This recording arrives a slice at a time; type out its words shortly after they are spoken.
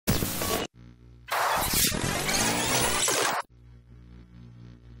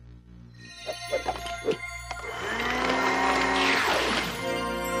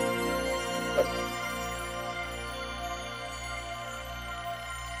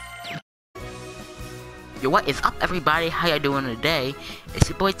Yo, what is up, everybody? How y'all doing today? It's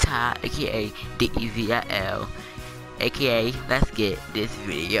your boy Ty, aka DEVIL, aka let's get this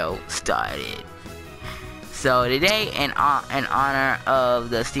video started. So today, in honor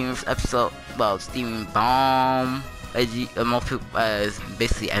of the Steam episode, well, Steam Bomb, as most people, as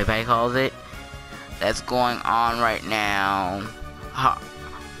basically everybody calls it, that's going on right now.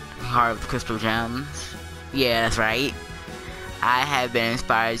 Heart of Crystal Gems. Yeah, that's right. I have been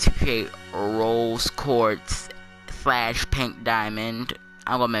inspired to create Rose Quartz / Pink Diamond.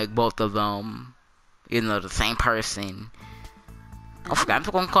 I'm gonna make both of them, even though they're the same person. I forgot. I'm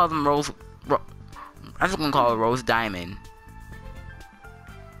just gonna call them I'm just gonna call it Rose Diamond.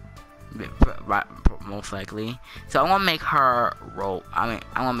 Most likely. So I'm gonna make her I'm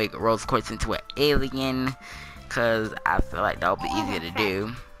gonna make Rose Quartz into an alien, cause I feel like that'll be easier to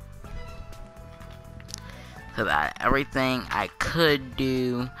do. Cause everything I could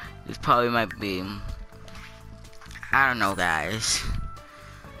do, this probably might be, I don't know, guys.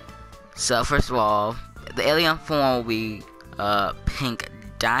 So first of all, the alien form will be Pink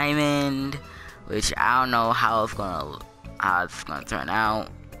Diamond, which I don't know how it's gonna turn out.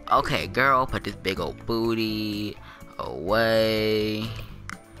 Okay, girl, put this big old booty away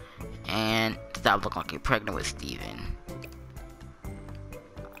and stop looking like you're pregnant with Steven.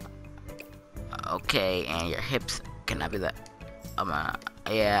 Okay, and your hips cannot be that.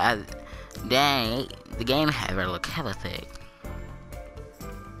 Dang, the game has her look hella thick.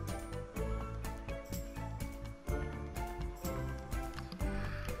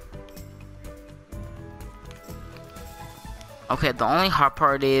 Okay, the only hard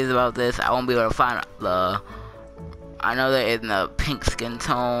part is about this, I won't be able to find I know they're in the pink skin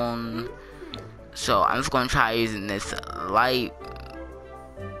tone, so I'm just gonna try using this light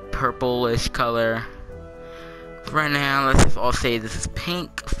purplish color. Right now, let's just all say this is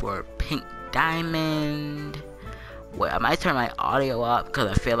pink for Pink Diamond. Wait, I might turn my audio up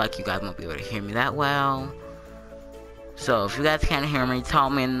because I feel like you guys won't be able to hear me that well. So if you guys can't hear me, tell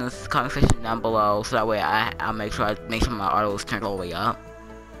me in the comment section down below, so that way I'll make sure my audio is turned all the way up.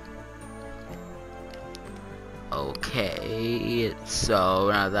 Okay, so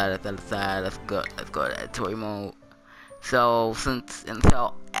now that's aside, let's go to editorial mode. So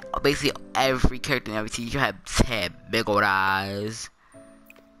basically every character in every teacher had big old eyes.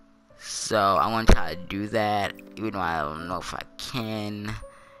 So I'm gonna try to do that, even though I don't know if I can.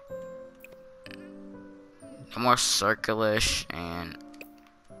 More circulish, and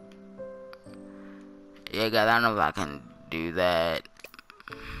yeah, guys, I don't know if I can do that.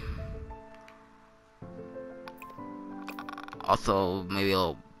 Also, maybe a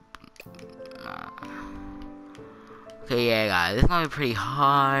little. Okay, yeah, guys, it's gonna be pretty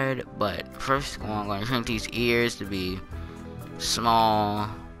hard, but first I'm gonna shrink these ears to be small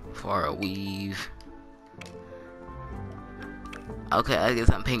for a weave. Okay, let's get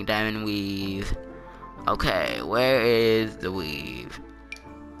some Pink Diamond weave. Okay, where is the weave?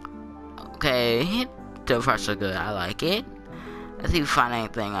 Okay, so far so good. I like it. Let's see if we find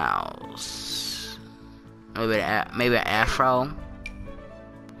anything else. Maybe an afro.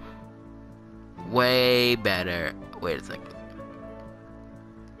 Way better. Wait a second.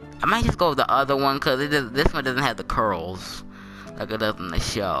 I might just go with the other one because this one doesn't have the curls like it does in the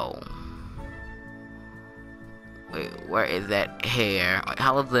show. Wait, where is that hair? Wait,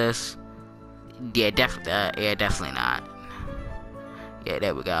 how is this? Yeah, definitely not. Yeah,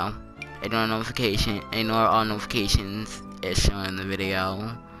 there we go. Ignore all notifications. It's showing the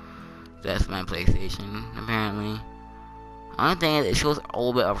video. That's my PlayStation, apparently. Only thing is, it shows a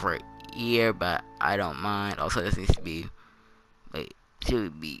little bit of her ear, but I don't mind. Also, this needs to be, wait,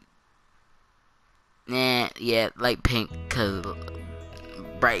 should be, yeah, light pink, cause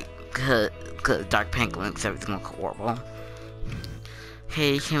dark pink looks everything look horrible.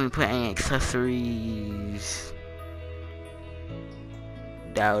 Hey, can we put any accessories?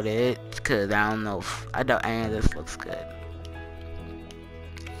 Doubt it, cause I don't know if, I doubt any of this looks good.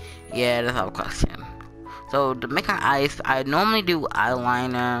 Yeah, that's our question. So to make our eyes, I normally do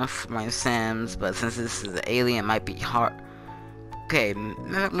eyeliner for my Sims, but since this is an alien, it might be hard. Okay,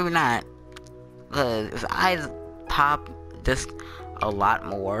 maybe not, cause if the eyes pop just a lot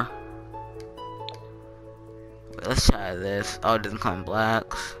more. Wait, let's try this. Oh, it doesn't come in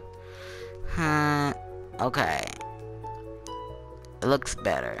blacks. Okay. It looks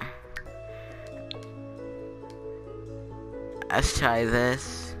better. Let's try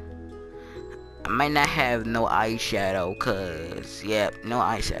this. I might not have no eyeshadow, cause yep, no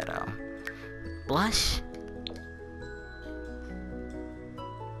eyeshadow. Blush?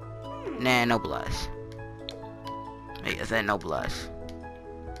 Nah, no blush. Wait, I said no blush.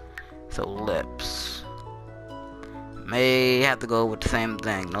 So lips. May have to go with the same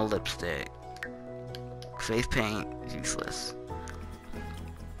thing. No lipstick. Face paint, useless.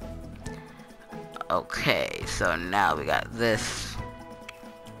 Okay, so now we got this.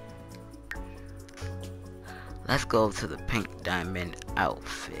 Let's go to the pink diamond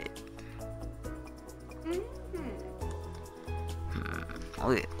outfit.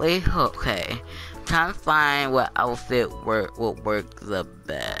 Wait, okay. Trying to find what outfit will work the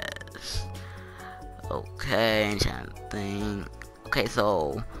best. Okay, trying to think. Okay,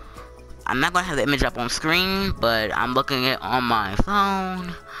 so I'm not gonna have the image up on screen, but I'm looking at it on my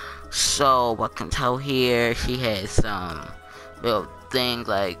phone. So I can tell here she has some little things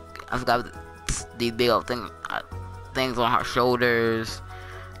like I forgot these big old things on her shoulders.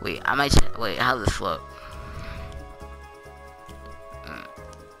 Wait, I might check. Wait, how does this look?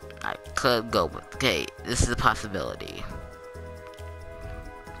 I could go with. Okay, this is a possibility.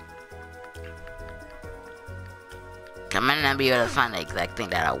 I might not be able to find the exact thing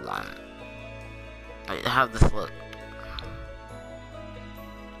that I want. Wait, how does this look?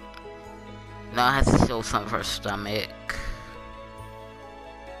 No, it has to show some of her stomach.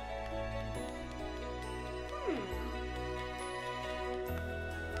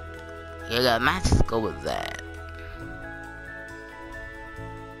 Yeah, I might just go with that.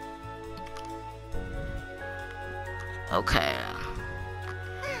 Okay.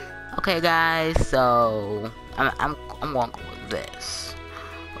 Okay, guys. So I'm going to go with this.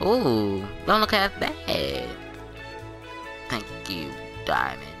 Ooh, don't look half bad. Thank you,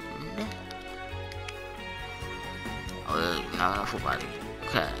 Diamond. Oh, no, full body.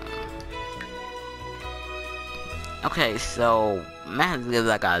 Okay. Okay, so man gives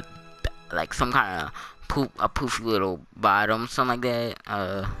like some kind of poofy little bottom, something like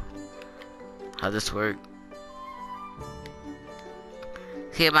that. How this work?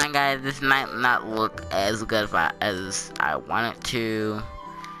 Okay, my guys, this might not look as good as I want it to.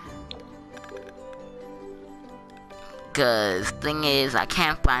 Cause thing is, I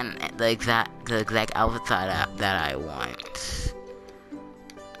can't find the exact outfit that I want.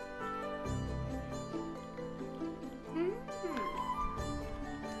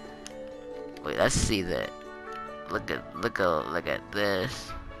 Wait, let's see that. Look at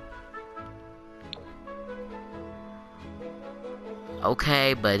this.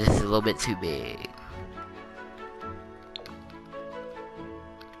 Okay, but this is a little bit too big.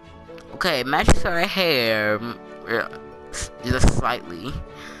 Okay, matches her hair just slightly,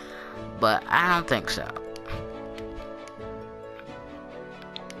 but I don't think so.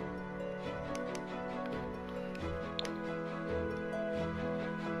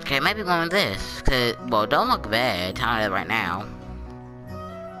 Okay, maybe going with this, cause well, don't look bad. Telling it right now.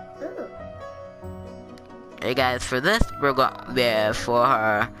 Hey guys, for this we're going for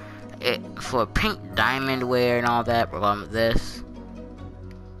her for pink diamond wear and all that. We're going with this.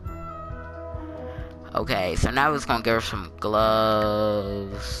 Okay, so now we're just gonna give her some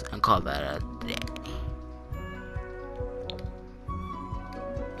gloves and call that a day.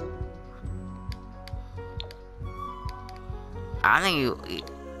 I think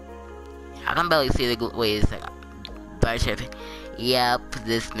I can barely see the wait a second. Yep,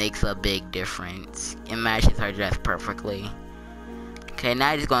 this makes a big difference. It matches her dress perfectly. Okay, now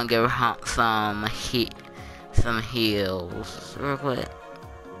I'm just gonna give her some heels real quick.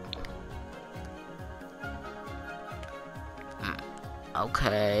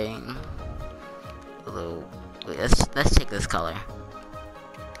 Okay. Wait, let's check this color.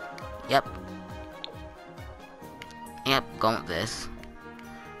 Yep. Yep, going with this.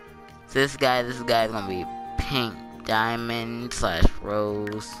 So this guy's gonna be pink diamond /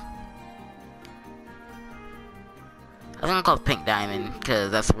 rose. I'm gonna call it pink diamond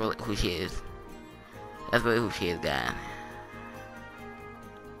because that's really who she is. That's really who she is, guys.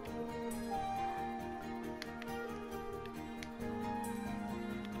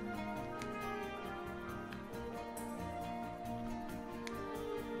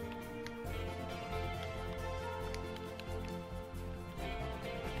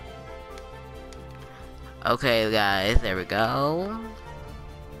 Okay, guys, there we go.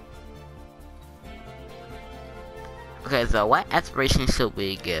 Okay, so what aspiration should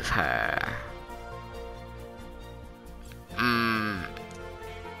we give her?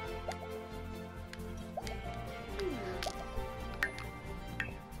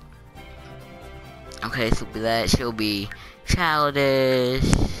 Okay, so that she'll be childish.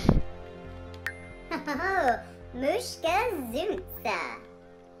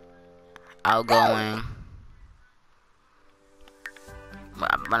 Outgoing.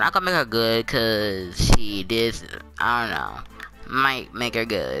 But I'm not gonna make her good because she did, I don't know, might make her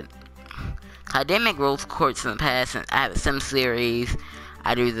good. I did make rose quartz in the past, and I have a Sim series.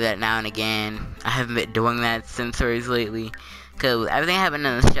 I do that now and again. I haven't been doing that Sim series lately. Because with everything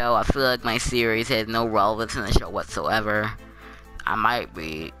happening in the show, I feel like my series has no relevance in the show whatsoever. I might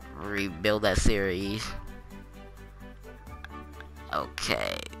rebuild that series.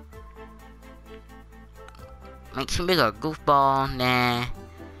 Okay. Make you make a goofball? Nah.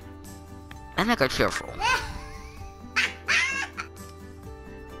 Let's make her cheerful.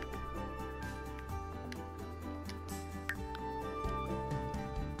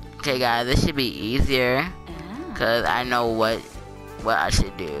 Okay guys, this should be easier. Cause I know what I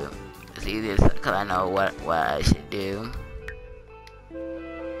should do. It's easier cause I know what I should do.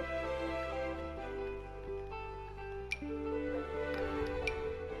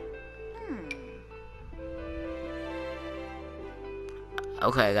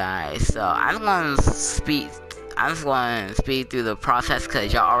 Okay guys, so I'm just going to speed through the process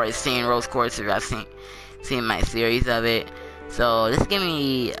because y'all already seen rose quartz if y'all seen my series of it. So just give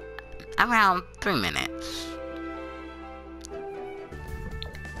me around 3 minutes.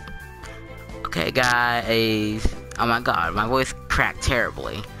 Okay guys, oh my god, my voice cracked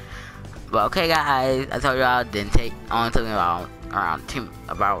terribly. But okay guys, I told y'all it didn't take only took me about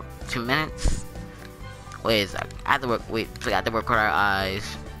 2 minutes. Wait a sec. I have to work. Wait, forgot to record our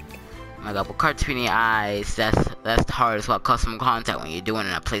eyes. Oh my god, with cartoony eyes, that's the hardest about custom content when you're doing it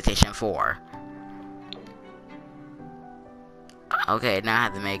in a PlayStation 4. Okay, now I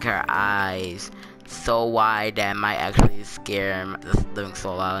have to make her eyes so wide that it might actually scare the living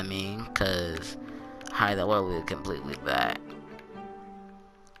soul out of me, cause hide that will be completely bad.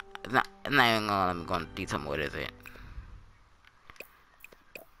 It's not even gonna let me go into detail. What is it?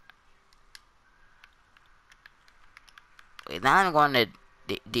 Wait, now I'm going to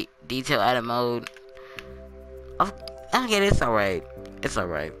detail edit mode. Okay, it's alright. It's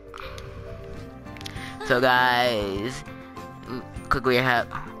alright. So guys, quick, we have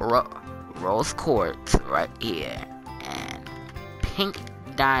rose quartz right here, and pink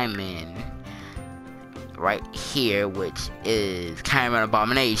diamond right here, which is kind of an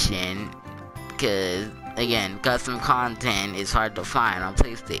abomination, because again, custom content is hard to find on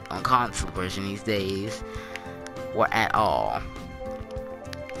PlayStation, on console version these days, or at all.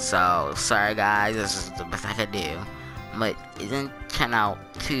 So sorry guys, this is the best I could do, but it didn't turn out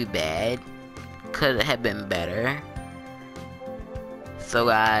too bad. Could have been better. So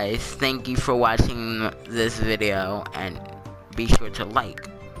guys, thank you for watching this video, and be sure to like,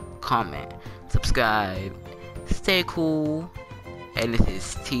 comment, subscribe, stay cool, and this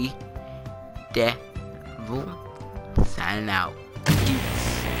is T Devil signing out. Peace.